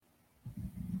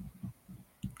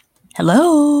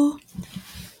Hello,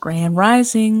 Grand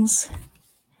Risings.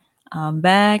 I'm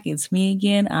back. It's me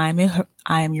again. I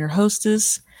am your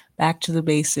hostess. Back to the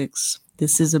basics.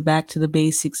 This is a back to the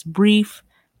basics brief.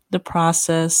 The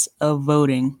process of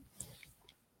voting.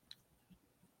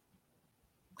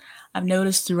 I've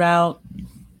noticed throughout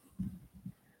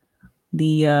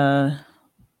the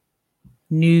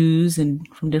news and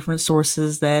from different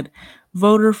sources that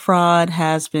voter fraud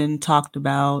has been talked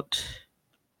about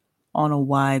on a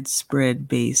widespread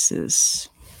basis.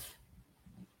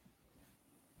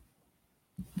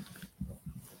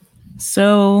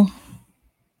 So,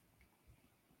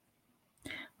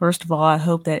 first of all, I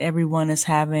hope that everyone is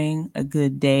having a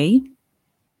good day.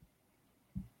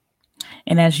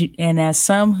 And as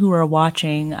some who are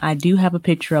watching, I do have a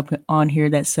picture up on here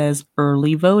that says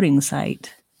early voting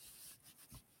site.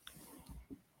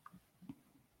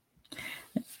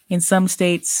 In some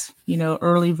states,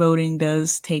 early voting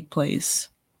does take place.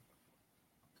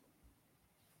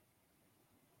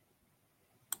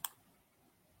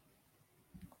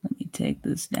 Let me take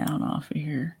this down off of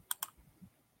here.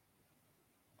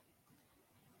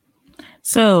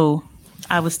 So,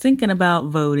 I was thinking about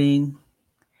voting.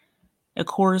 Of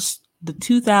course, the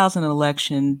 2000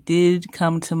 election did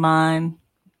come to mind,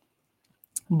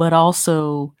 but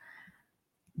also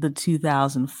the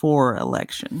 2004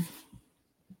 election.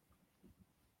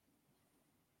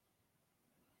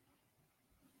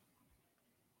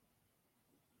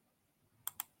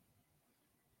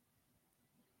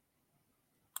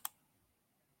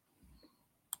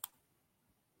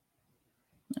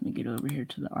 Let me get over here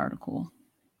to the article.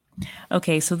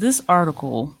 Okay, so this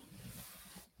article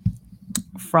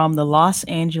from the Los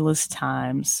Angeles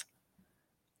Times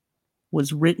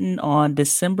was written on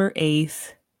December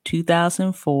 8th,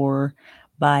 2004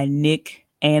 by Nick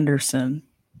Anderson.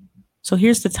 So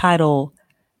here's the title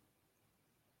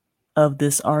of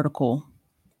this article.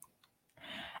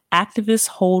 Activists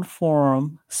hold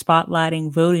forum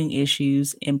spotlighting voting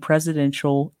issues in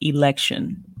presidential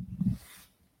election.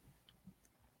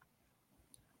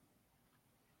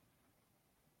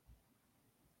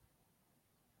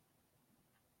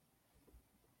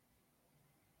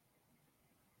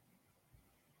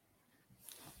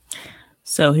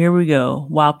 So here we go.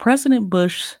 While President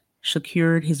Bush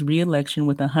secured his re-election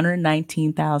with a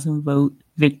 119,000 vote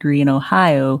victory in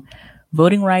Ohio,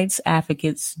 voting rights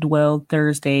advocates dwelled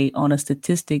Thursday on a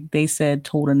statistic they said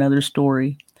told another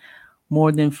story.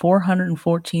 More than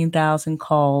 414,000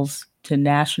 calls to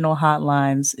national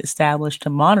hotlines established to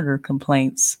monitor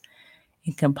complaints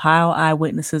and compile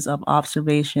eyewitnesses of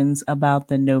observations about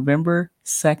the November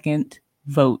 2nd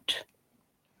vote.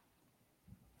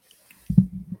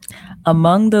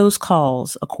 Among those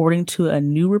calls, according to a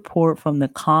new report from the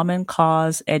Common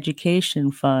Cause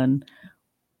Education Fund,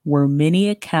 were many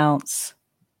accounts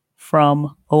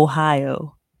from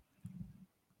Ohio.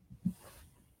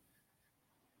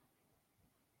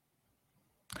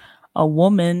 A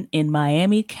woman in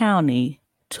Miami County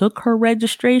took her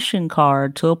registration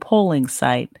card to a polling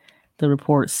site, the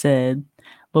report said,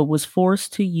 but was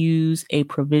forced to use a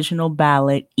provisional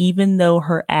ballot even though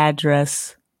her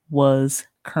address was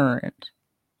current.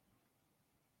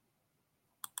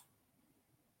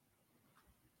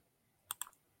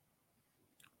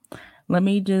 Let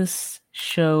me just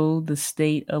show the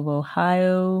state of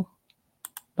Ohio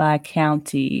by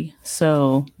county.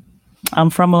 So I'm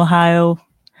from Ohio.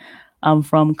 I'm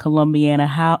from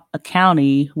Columbiana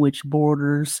County, which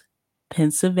borders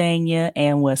Pennsylvania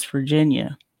and West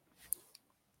Virginia.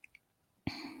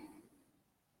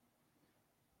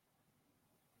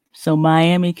 So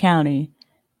Miami County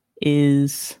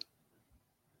is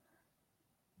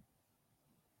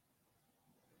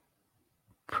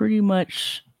pretty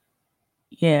much,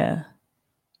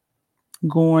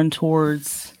 going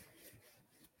towards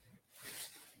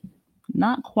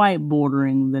not quite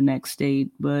bordering the next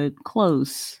state, but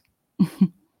close.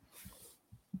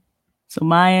 So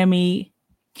Miami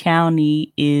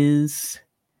County is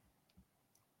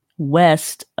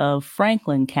west of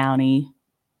Franklin County,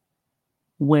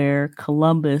 where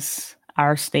Columbus,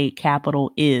 our state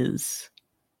capital, is.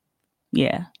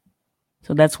 Yeah.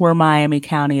 So that's where Miami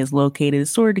County is located.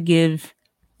 It's sort of to give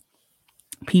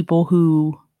people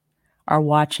who are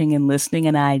watching and listening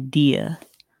an idea.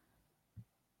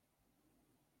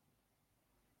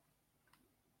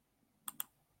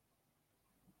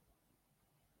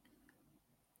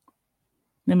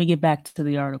 Let me get back to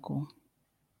the article.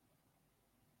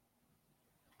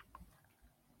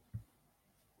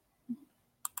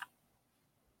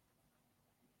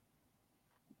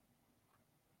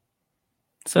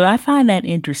 So I find that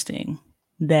interesting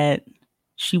that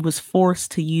she was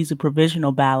forced to use a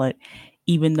provisional ballot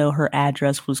even though her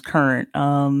address was current.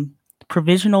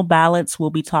 Provisional ballots will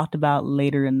be talked about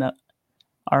later in the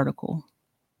article.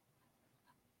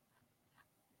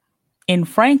 In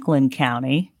Franklin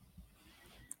County,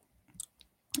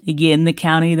 again, the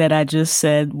county that I just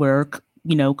said where,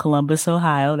 Columbus,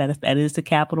 Ohio, that is the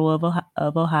capital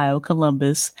of Ohio,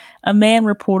 Columbus, a man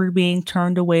reported being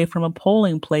turned away from a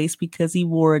polling place because he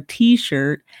wore a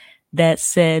T-shirt that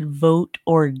said "Vote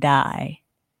or Die."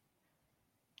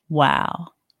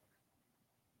 Wow.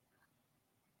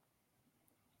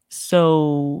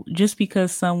 So just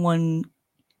because someone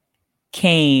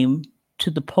came to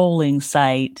the polling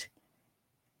site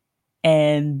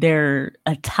and their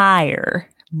attire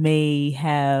may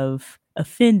have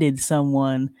offended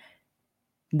someone,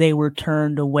 they were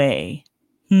turned away.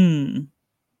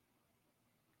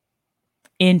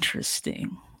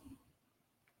 Interesting.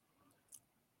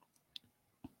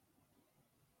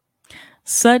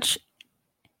 Such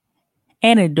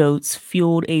anecdotes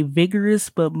fueled a vigorous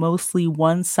but mostly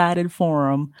one-sided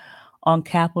forum on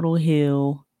Capitol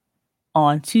Hill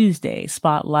on Tuesday,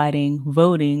 spotlighting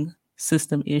voting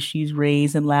system issues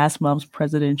raised in last month's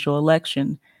presidential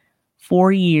election,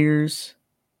 4 years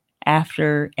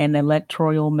after an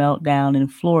electoral meltdown in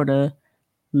Florida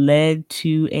led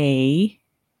to a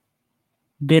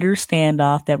bitter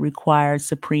standoff that required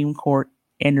Supreme Court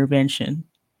intervention.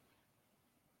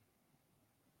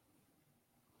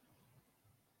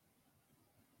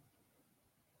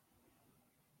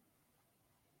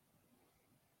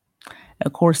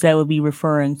 Of course, that would be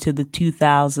referring to the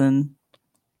 2000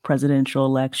 presidential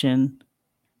election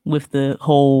with the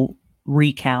whole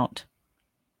recount.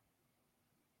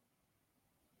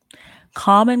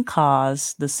 Common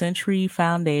Cause, the Century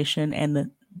Foundation, and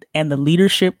the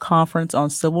Leadership Conference on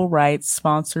Civil Rights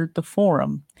sponsored the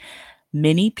forum.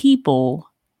 Many people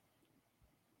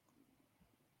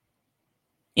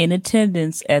in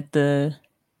attendance at the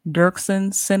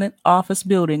Dirksen Senate Office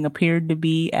building appeared to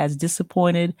be as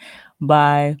disappointed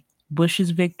by Bush's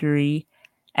victory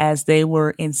as they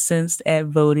were incensed at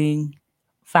voting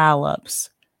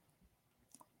foul-ups.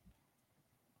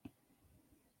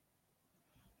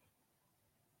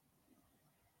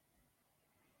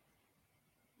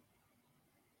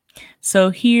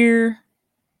 So here,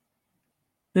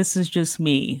 this is just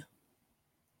me.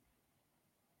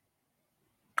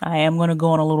 I am going to go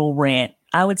on a little rant.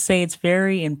 I would say it's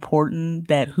very important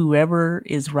that whoever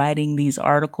is writing these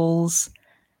articles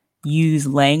use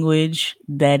language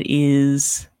that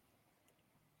is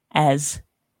as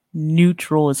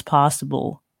neutral as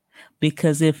possible,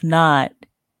 because if not,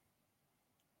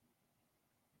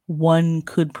 one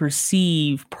could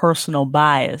perceive personal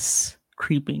bias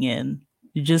creeping in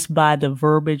just by the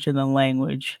verbiage and the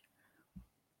language,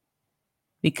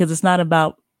 because it's not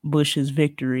about Bush's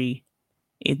victory.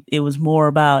 It was more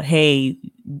about, hey,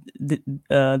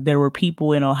 there were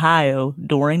people in Ohio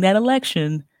during that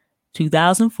election,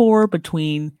 2004,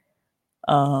 between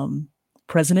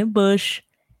President Bush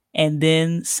and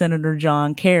then Senator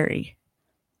John Kerry.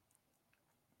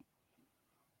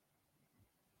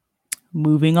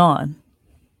 Moving on.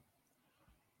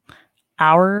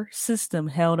 Our system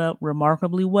held up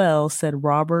remarkably well, said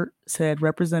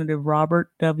Representative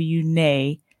Robert W.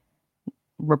 Ney,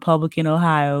 Republican,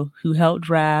 Ohio, who helped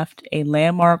draft a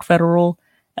landmark federal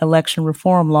election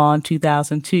reform law in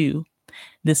 2002.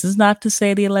 This is not to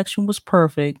say the election was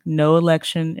perfect. No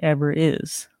election ever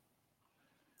is.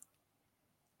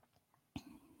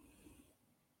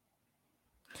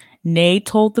 Ney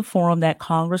told the forum that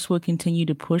Congress would continue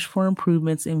to push for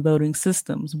improvements in voting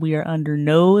systems. We are under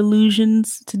no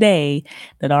illusions today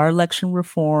that our election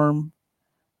reform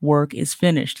work is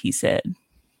finished, he said.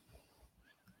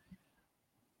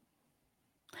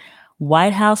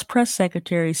 White House Press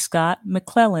Secretary Scott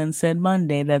McClellan said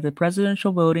Monday that the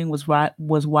presidential voting was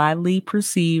widely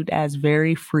perceived as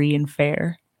very free and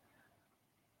fair.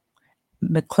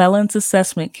 McClellan's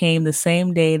assessment came the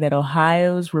same day that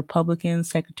Ohio's Republican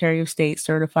Secretary of State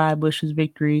certified Bush's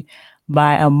victory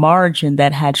by a margin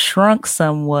that had shrunk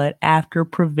somewhat after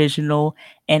provisional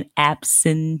and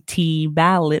absentee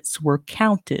ballots were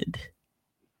counted.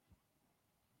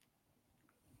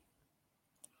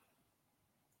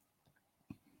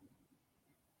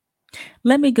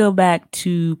 Let me go back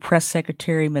to Press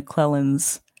Secretary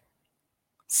McClellan's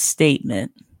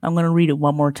statement. I'm going to read it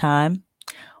one more time.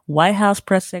 White House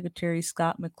Press Secretary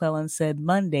Scott McClellan said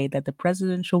Monday that the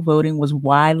presidential voting was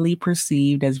widely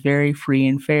perceived as very free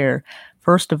and fair.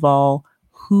 First of all,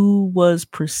 who was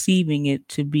perceiving it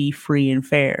to be free and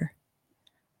fair?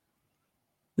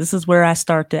 This is where I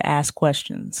start to ask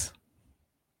questions.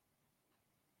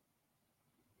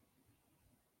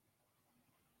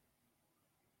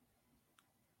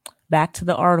 back to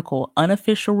the article.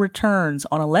 Unofficial returns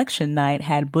on election night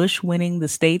had Bush winning the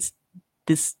state's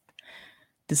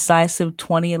decisive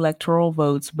 20 electoral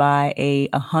votes by a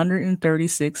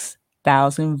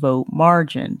 136,000 vote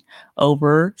margin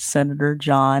over Senator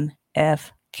John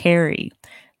F. Kerry,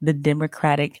 the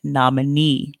Democratic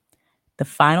nominee. The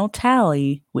final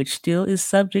tally, which still is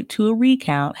subject to a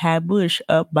recount, had Bush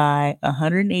up by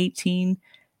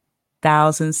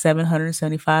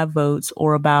 118,775 votes,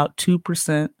 or about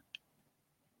 2%,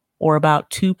 or about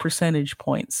 2 percentage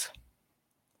points.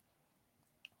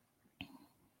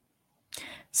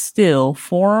 Still,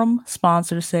 forum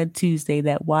sponsors said Tuesday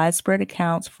that widespread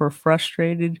accounts for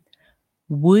frustrated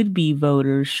would-be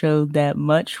voters showed that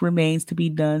much remains to be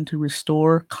done to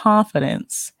restore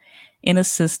confidence in a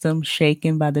system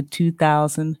shaken by the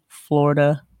 2000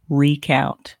 Florida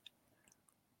recount.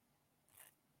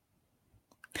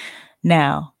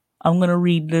 Now, I'm going to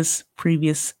read this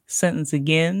previous sentence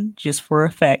again just for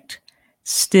effect.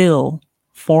 Still,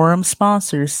 forum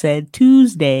sponsors said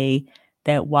Tuesday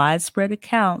that widespread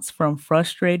accounts from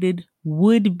frustrated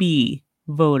would-be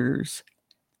voters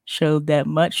showed that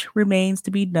much remains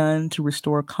to be done to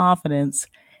restore confidence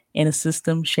in a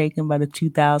system shaken by the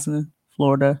 2000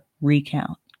 Florida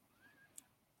recount.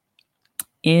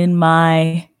 In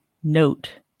my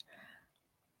note,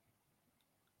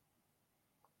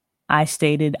 I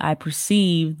stated I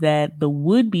perceive that the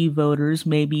would-be voters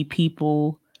may be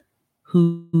people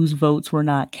whose votes were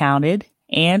not counted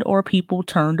and or people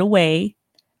turned away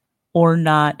or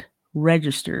not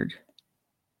registered.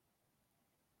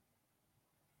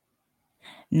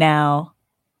 Now,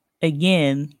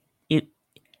 again, it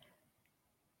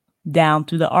down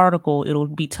through the article, it'll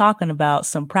be talking about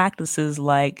some practices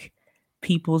like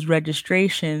people's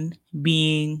registration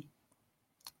being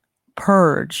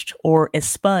purged or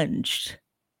expunged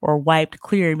or wiped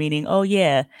clear, meaning, oh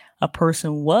yeah, a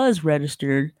person was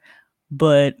registered,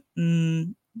 but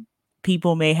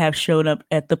people may have showed up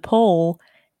at the poll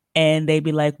and they'd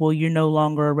be like, well, you're no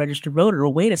longer a registered voter. Or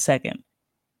wait a second,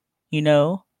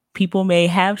 people may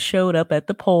have showed up at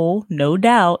the poll, no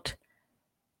doubt,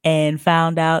 and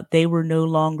found out they were no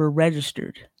longer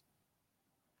registered.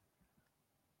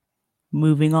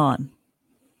 Moving on.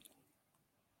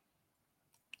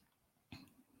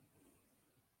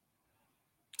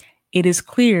 It is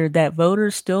clear that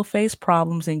voters still face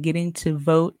problems in getting to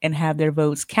vote and have their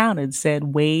votes counted,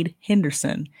 said Wade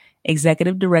Henderson,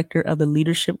 executive director of the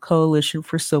Leadership Coalition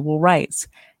for Civil Rights,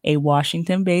 a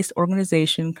Washington-based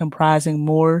organization comprising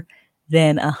more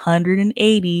than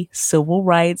 180 civil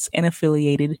rights and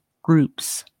affiliated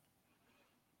groups.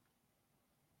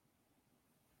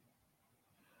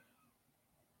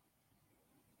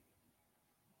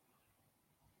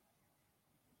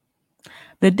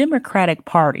 The Democratic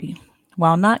Party,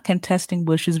 while not contesting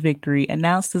Bush's victory,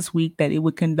 announced this week that it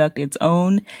would conduct its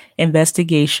own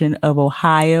investigation of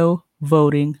Ohio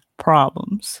voting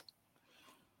problems.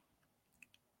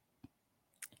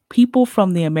 People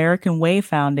from the American Way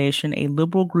Foundation, a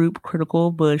liberal group critical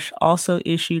of Bush, also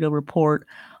issued a report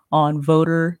on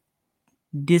voter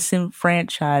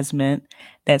disenfranchisement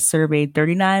that surveyed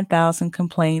 39,000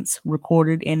 complaints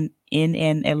recorded in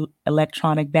an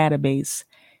electronic database.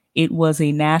 It was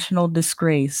a national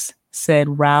disgrace,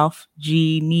 said Ralph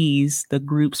G. Nees, the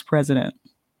group's president.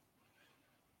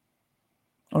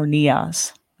 Or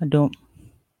Nias. I don't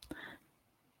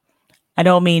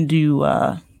mean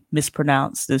to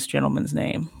mispronounce this gentleman's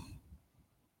name.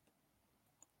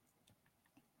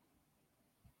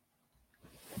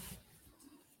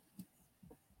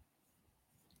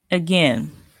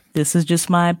 Again, this is just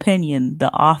my opinion.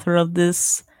 The author of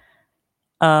this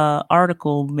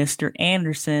article, Mr.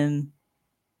 Anderson,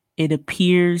 it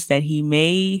appears that he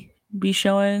may be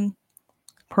showing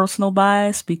personal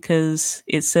bias because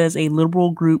it says a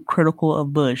liberal group critical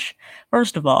of Bush.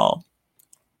 First of all,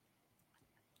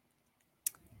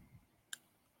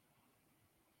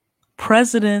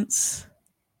 presidents,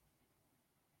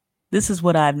 this is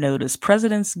what I've noticed.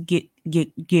 Presidents get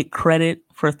credit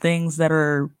for things that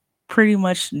are pretty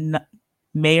much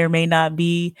may or may not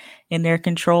be in their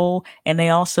control, and they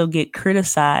also get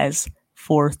criticized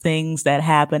for things that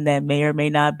happen that may or may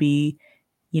not be,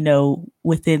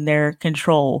 within their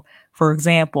control. For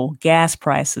example, gas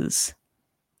prices.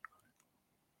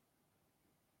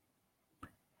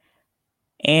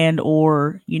 And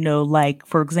or, like,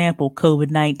 for example,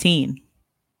 COVID-19.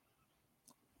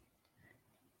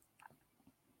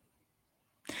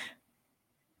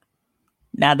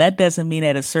 Now, that doesn't mean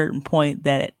at a certain point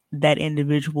that that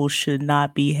individual should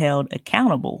not be held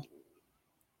accountable.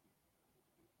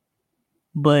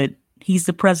 But he's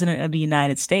the president of the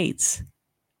United States.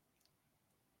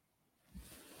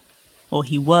 Well,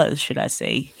 he was, should I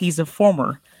say. He's a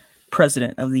former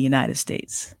president of the United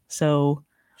States. So,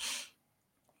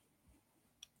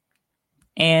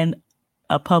 and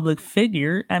a public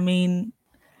figure, I mean,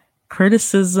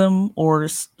 criticism or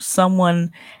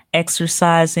someone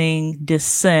exercising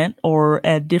dissent or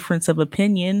a difference of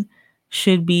opinion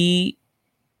should be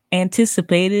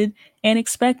anticipated and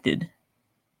expected.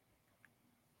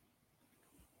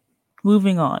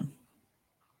 Moving on.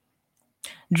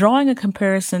 Drawing a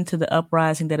comparison to the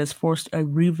uprising that has forced a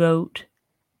revote,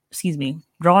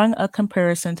 drawing a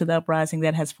comparison to the uprising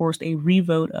that has forced a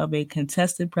revote of a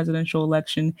contested presidential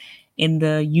election in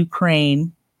the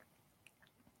Ukraine,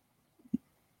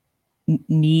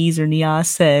 Niaz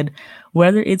said,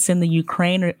 whether it's in the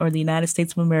Ukraine or the United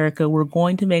States of America, we're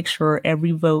going to make sure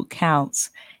every vote counts.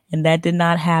 And that did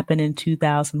not happen in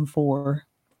 2004.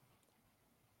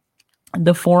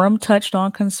 The forum touched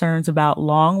on concerns about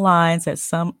long lines at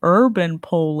some urban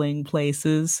polling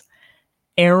places,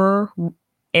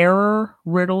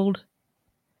 error-riddled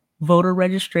voter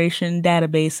registration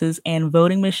databases, and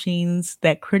voting machines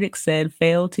that critics said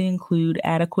failed to include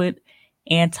adequate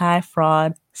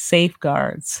anti-fraud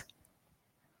safeguards.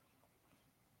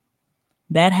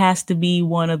 That has to be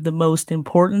one of the most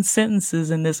important sentences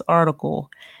in this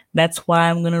article. That's why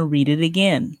I'm going to read it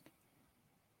again.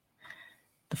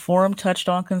 The forum touched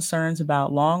on concerns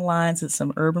about long lines at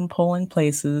some urban polling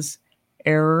places,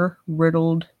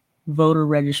 error-riddled voter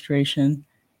registration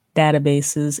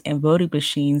databases, and voting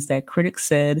machines that critics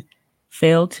said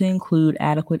failed to include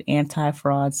adequate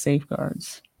anti-fraud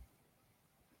safeguards.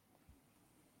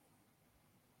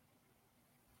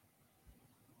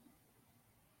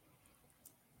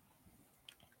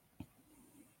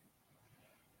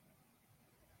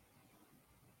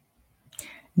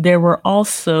 There were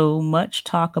also much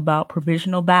talk about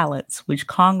provisional ballots, which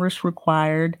Congress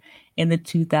required in the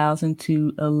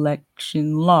 2002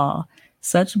 election law.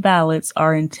 Such ballots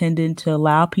are intended to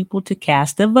allow people to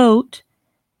cast a vote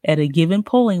at a given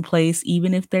polling place,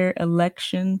 even if their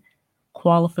election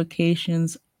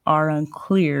qualifications are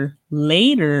unclear.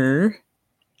 Later,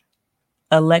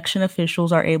 election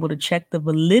officials are able to check the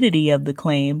validity of the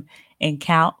claim and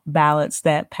count ballots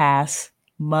that pass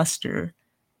muster.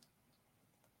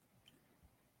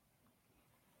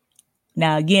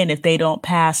 Now, again, if they don't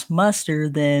pass muster,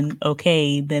 then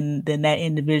okay, then that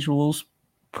individual's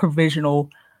provisional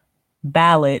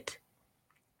ballot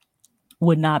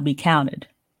would not be counted.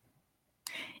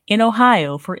 In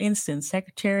Ohio, for instance,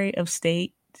 Secretary of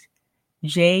State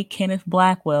J. Kenneth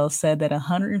Blackwell said that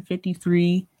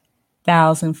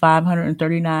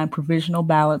 153,539 provisional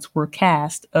ballots were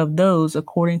cast. Of those,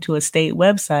 according to a state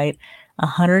website,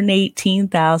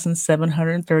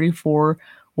 118,734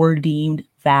 were deemed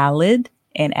valid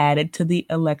and added to the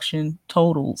election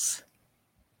totals.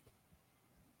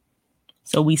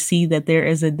 So we see that there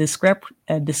is a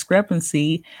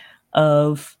discrepancy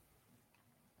of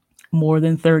more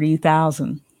than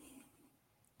 30,000.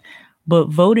 But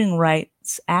Voting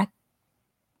Rights Act,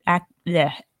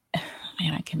 man,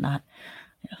 I cannot,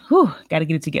 got to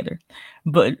get it together.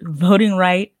 But voting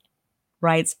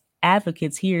rights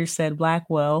advocates here said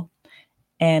Blackwell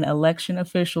and election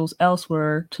officials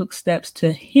elsewhere took steps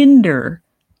to hinder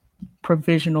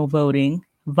provisional voting,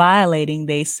 violating,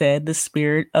 they said, the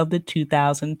spirit of the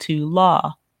 2002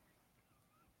 law.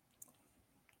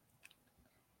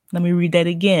 Let me read that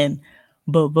again.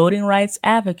 But voting rights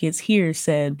advocates here,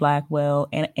 said Blackwell,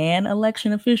 and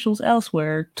election officials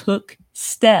elsewhere took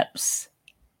steps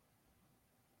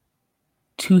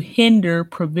to hinder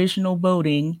provisional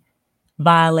voting,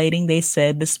 violating, they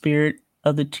said, the spirit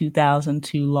of the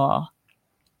 2002 law.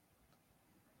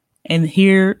 And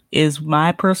here is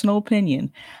my personal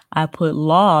opinion. I put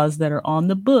laws that are on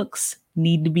the books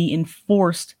need to be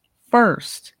enforced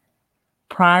first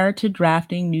prior to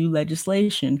drafting new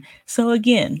legislation. So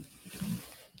again,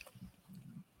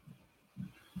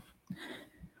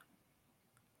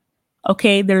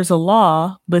 okay, there's a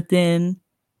law, but then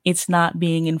it's not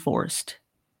being enforced.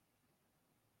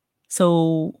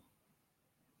 So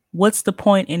what's the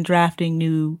point in drafting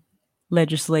new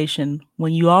legislation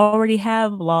when you already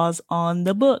have laws on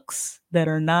the books that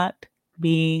are not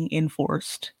being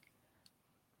enforced?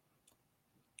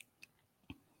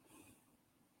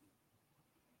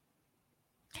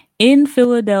 In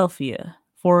Philadelphia,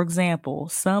 for example,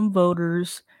 some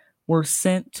voters were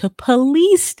sent to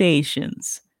police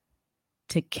stations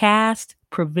to cast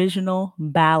provisional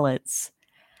ballots.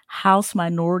 House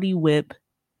Minority Whip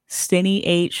Steny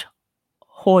H.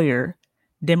 Hoyer,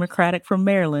 Democratic from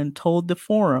Maryland, told the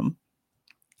forum,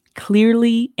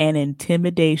 clearly an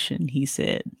intimidation, he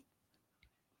said.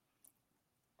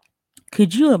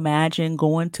 Could you imagine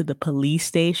going to the police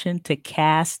station to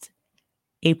cast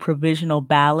a provisional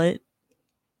ballot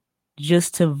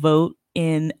just to vote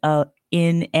in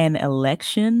an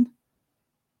election?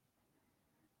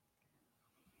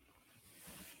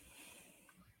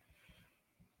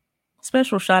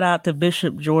 Special shout out to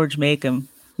Bishop George Macomb,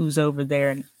 who's over there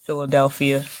in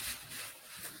Philadelphia.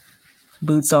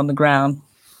 Boots on the ground.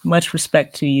 Much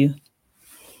respect to you.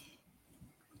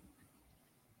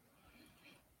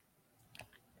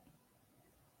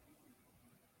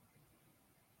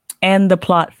 And the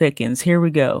plot thickens. Here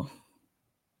we go.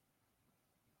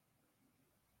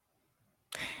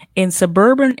 In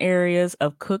suburban areas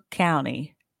of Cook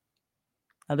County,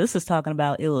 now this is talking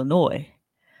about Illinois,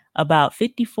 about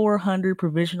 5,400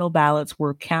 provisional ballots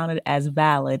were counted as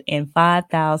valid and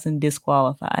 5,000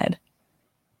 disqualified.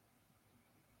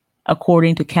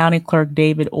 According to County Clerk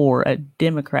David Orr, a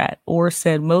Democrat, Orr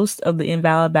said most of the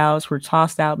invalid ballots were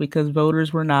tossed out because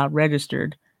voters were not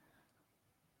registered.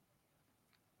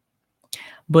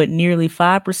 But nearly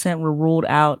 5% were ruled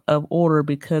out of order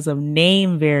because of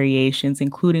name variations,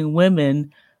 including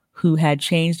women who had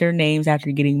changed their names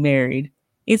after getting married.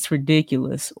 It's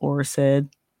ridiculous, Orr said.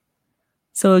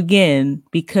 So again,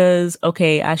 because,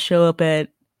 okay, I show up at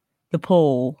the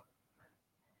poll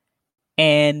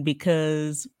and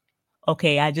because,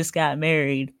 okay, I just got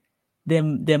married,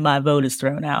 then my vote is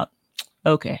thrown out.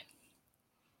 Okay.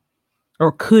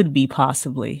 Or could be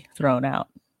possibly thrown out.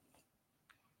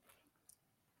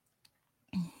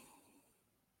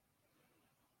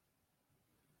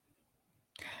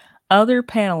 Other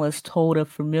panelists told of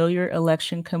familiar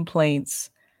election complaints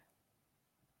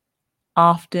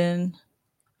often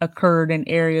occurred in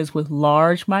areas with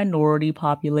large minority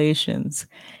populations,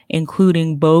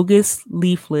 including bogus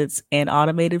leaflets and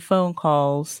automated phone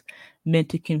calls meant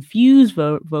to confuse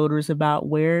voters about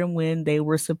where and when they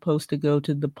were supposed to go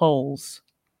to the polls.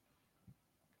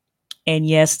 And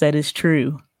yes, that is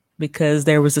true, because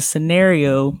there was a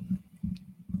scenario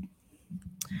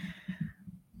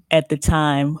at the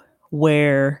time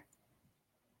where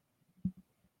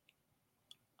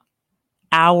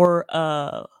our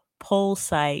poll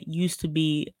site used to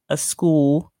be a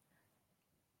school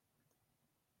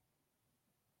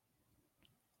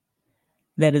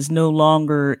that is no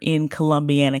longer in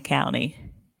Columbiana County.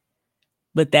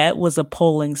 But that was a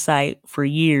polling site for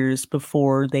years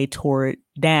before they tore it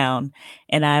down.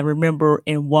 And I remember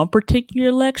in one particular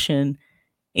election,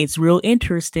 it's real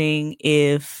interesting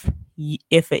if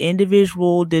an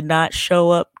individual did not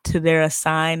show up to their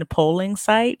assigned polling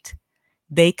site,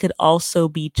 they could also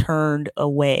be turned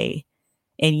away.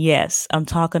 And yes, I'm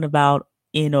talking about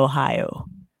in Ohio.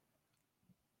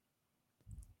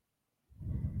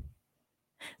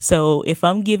 So if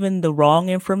I'm given the wrong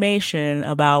information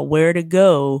about where to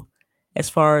go, as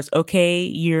far as, okay,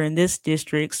 you're in this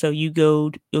district, so you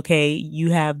go, okay,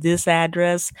 you have this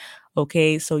address,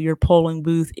 okay, so your polling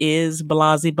booth is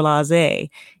blase blase.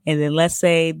 And then let's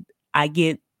say I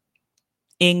get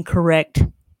incorrect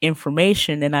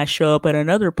information and I show up at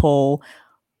another poll,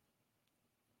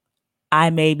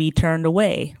 I may be turned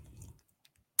away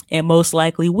and most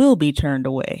likely will be turned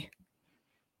away.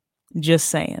 Just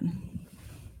saying.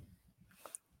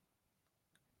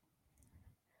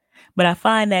 But I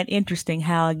find that interesting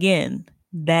how, again,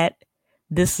 that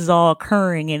this is all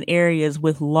occurring in areas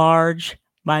with large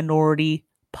minority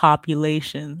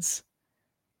populations.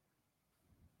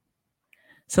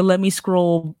 So let me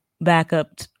scroll back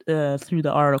up through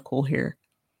the article here.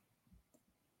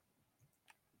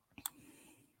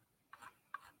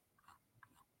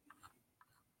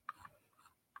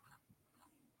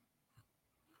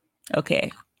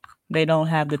 Okay, they don't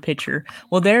have the picture.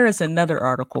 Well, there is another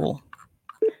article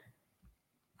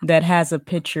that has a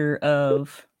picture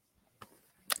of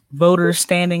voters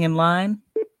standing in line.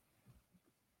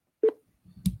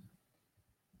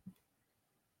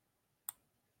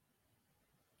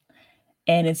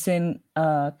 And it's in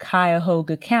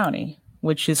Cuyahoga County,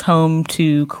 which is home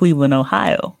to Cleveland,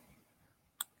 Ohio.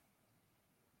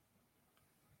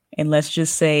 And let's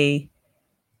just say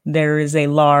there is a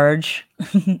large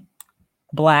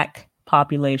Black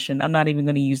population. I'm not even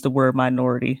going to use the word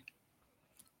minority.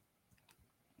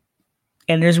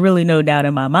 And there's really no doubt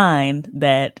in my mind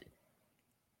that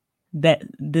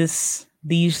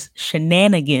these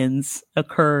shenanigans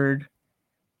occurred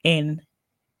in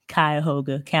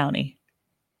Cuyahoga County.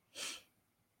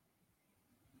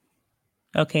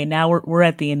 Okay, now we're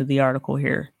at the end of the article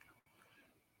here.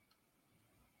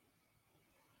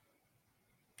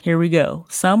 Here we go.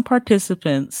 Some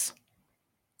participants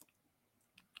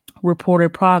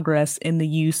reported progress in the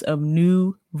use of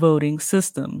new voting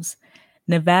systems,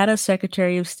 Nevada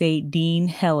Secretary of State Dean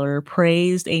Heller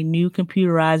praised a new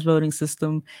computerized voting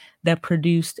system that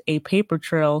produced a paper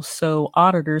trail so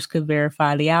auditors could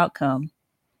verify the outcome.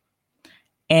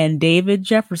 And David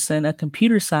Jefferson, a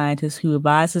computer scientist who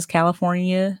advises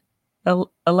California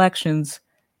elections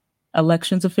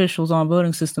officials on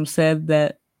voting systems, said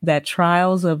that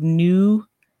trials of new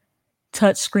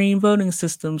touchscreen voting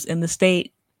systems in the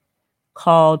state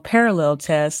called parallel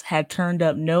tests had turned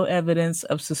up no evidence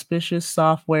of suspicious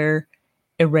software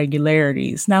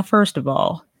irregularities. Now, first of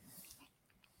all,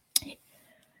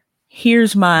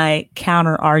 here's my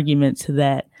counter argument to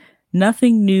that.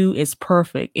 Nothing new is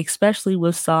perfect, especially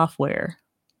with software.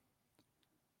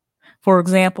 For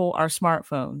example, our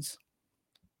smartphones.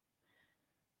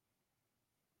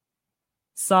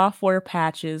 Software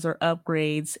patches or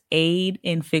upgrades aid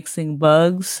in fixing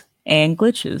bugs and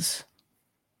glitches.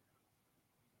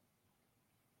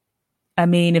 I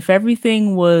mean, if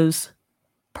everything was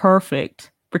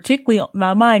perfect, particularly,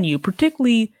 now mind you,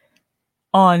 particularly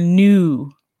on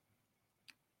new,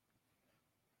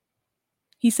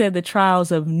 he said the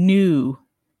trials of new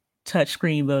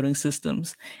touchscreen voting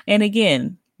systems. And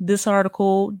again, this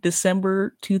article,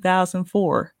 December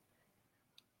 2004.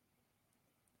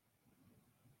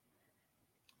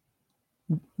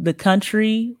 The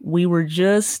country, we were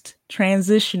just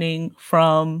transitioning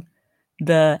from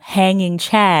the hanging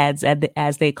chads,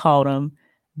 as they called them,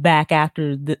 back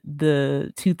after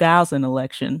the 2000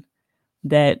 election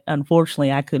that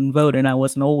unfortunately I couldn't vote and I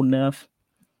wasn't old enough.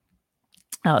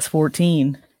 I was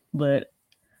 14, but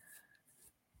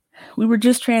we were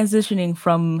just transitioning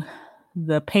from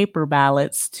the paper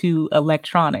ballots to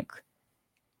electronic.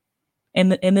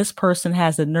 And this person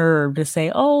has the nerve to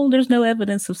say, oh, there's no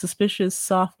evidence of suspicious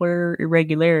software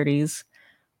irregularities.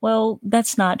 Well,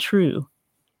 that's not true.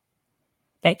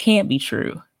 That can't be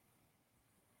true.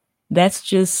 That's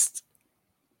just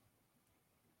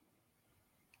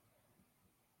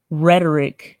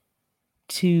rhetoric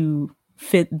to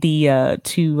fit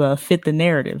the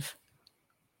narrative.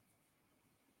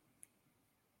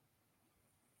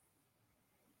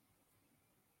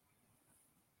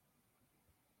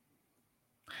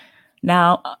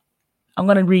 Now, I'm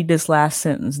going to read this last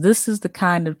sentence. This is the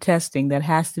kind of testing that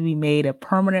has to be made a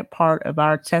permanent part of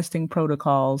our testing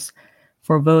protocols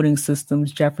for voting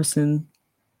systems, Jefferson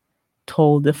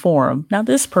told the forum. Now,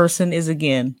 this person is,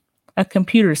 again, a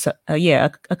computer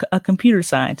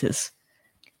scientist.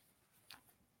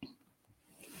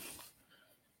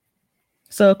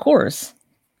 So, of course,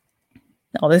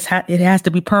 it has to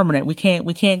be permanent. We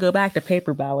can't go back to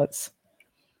paper ballots.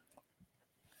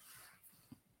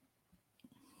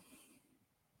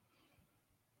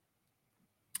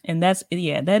 And that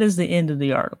is the end of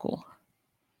the article.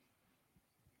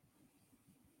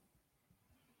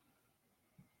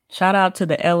 Shout out to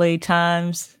the LA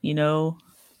Times,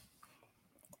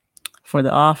 for the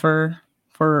offer,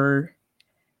 for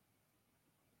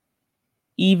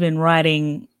even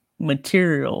writing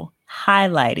material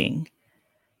highlighting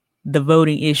the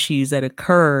voting issues that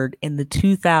occurred in the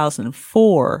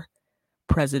 2004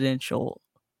 presidential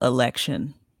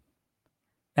election.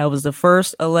 That was the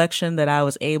first election that I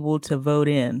was able to vote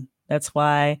in. That's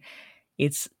why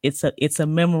it's a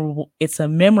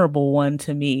memorable one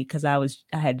to me, because I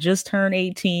had just turned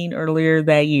 18 earlier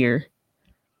that year.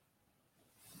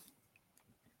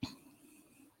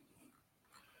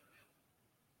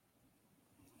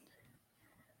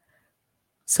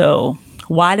 So,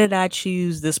 why did I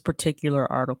choose this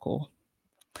particular article?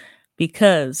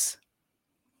 Because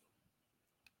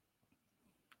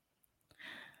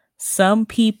some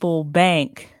people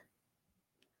bank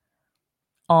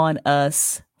on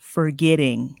us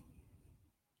forgetting.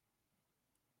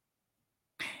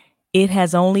 It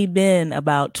has only been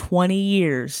about 20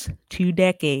 years, 2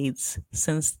 decades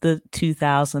since the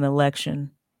 2000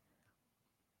 election.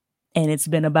 And it's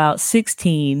been about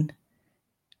 16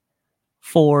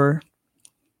 for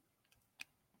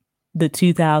the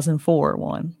 2004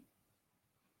 one.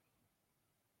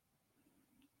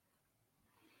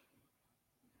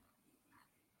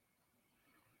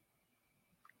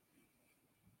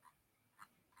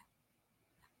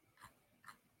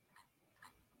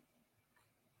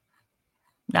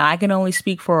 Now, I can only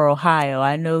speak for Ohio.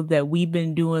 I know that we've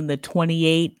been doing the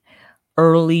 28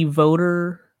 early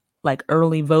voting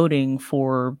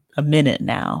for a minute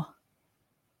now.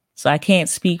 So I can't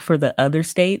speak for the other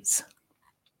states.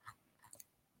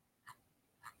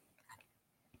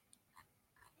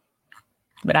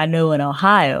 But I know in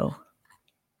Ohio,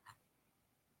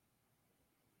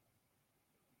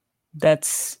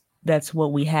 that's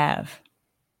what we have.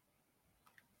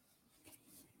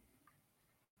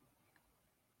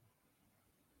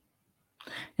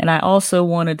 And I also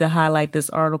wanted to highlight this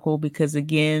article because,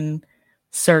 again,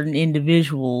 certain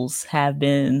individuals have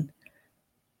been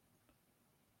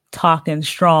talking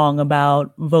strong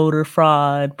about voter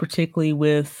fraud, particularly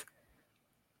with,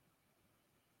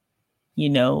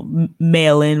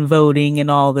 mail-in voting and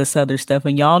all this other stuff.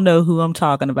 And y'all know who I'm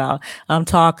talking about. I'm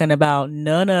talking about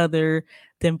none other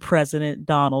than President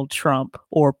Donald Trump,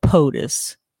 or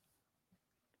POTUS,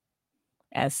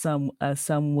 as some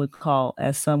would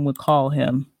call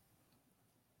him.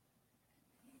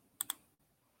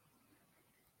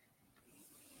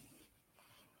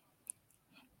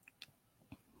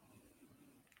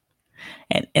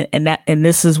 And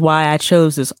this is why I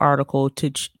chose this article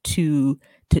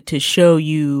to show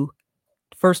you,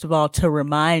 first of all, to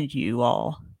remind you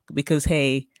all, because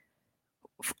hey,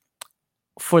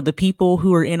 for the people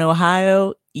who are in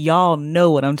Ohio, y'all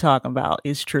know what I'm talking about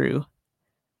is true.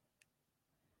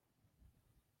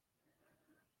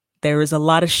 There is a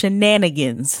lot of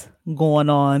shenanigans going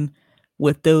on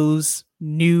with those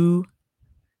new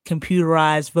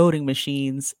computerized voting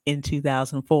machines in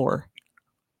 2004.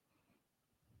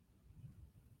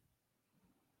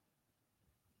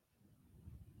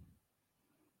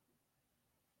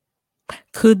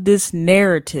 Could this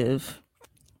narrative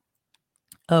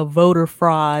of voter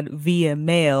fraud via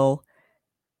mail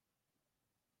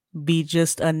be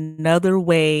just another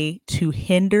way to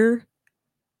hinder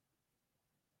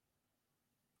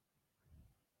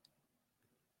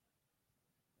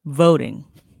voting?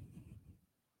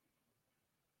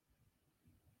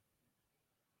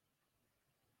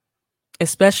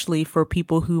 Especially for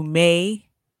people who may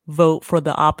vote for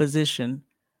the opposition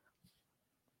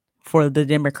for the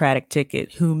Democratic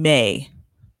ticket, who may.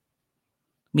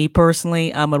 Me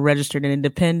personally, I'm a registered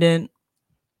independent.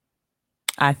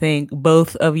 I think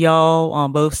both of y'all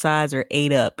on both sides are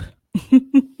ate up.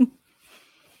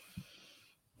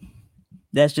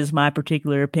 That's just my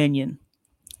particular opinion.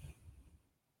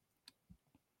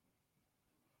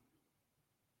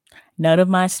 None of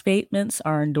my statements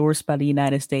are endorsed by the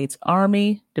United States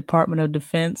Army, Department of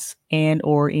Defense, and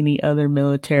or any other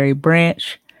military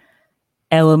branch,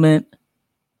 element,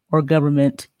 or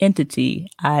government entity.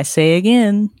 I say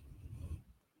again,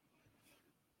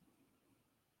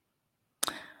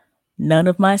 none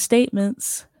of my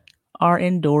statements are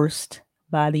endorsed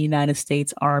by the United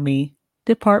States Army,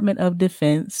 Department of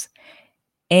Defense,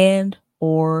 and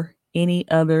or any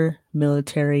other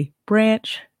military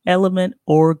branch, element,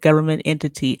 or government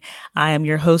entity. I am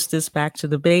your hostess, Back to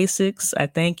the Basics. I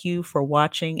thank you for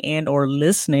watching and or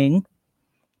listening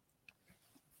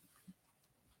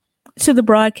to the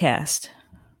broadcast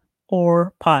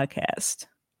or podcast.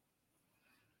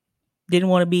 Didn't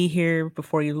want to be here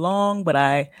before you long, but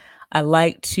I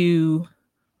like to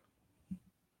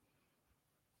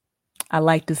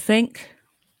think,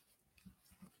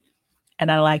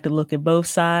 and I like to look at both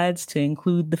sides to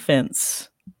include the fence.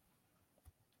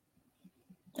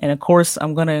 And of course,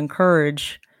 I'm going to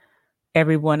encourage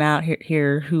everyone out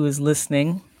here who is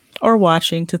listening or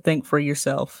watching to think for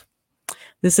yourself.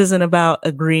 This isn't about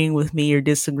agreeing with me or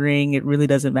disagreeing. It really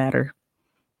doesn't matter.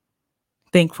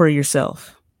 Think for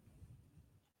yourself.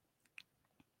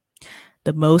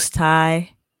 The Most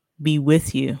High be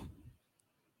with you.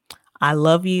 I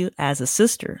love you as a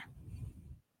sister.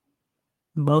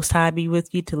 The Most High be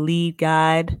with you to lead,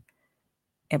 guide,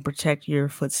 and protect your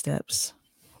footsteps.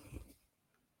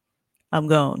 I'm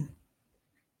gone.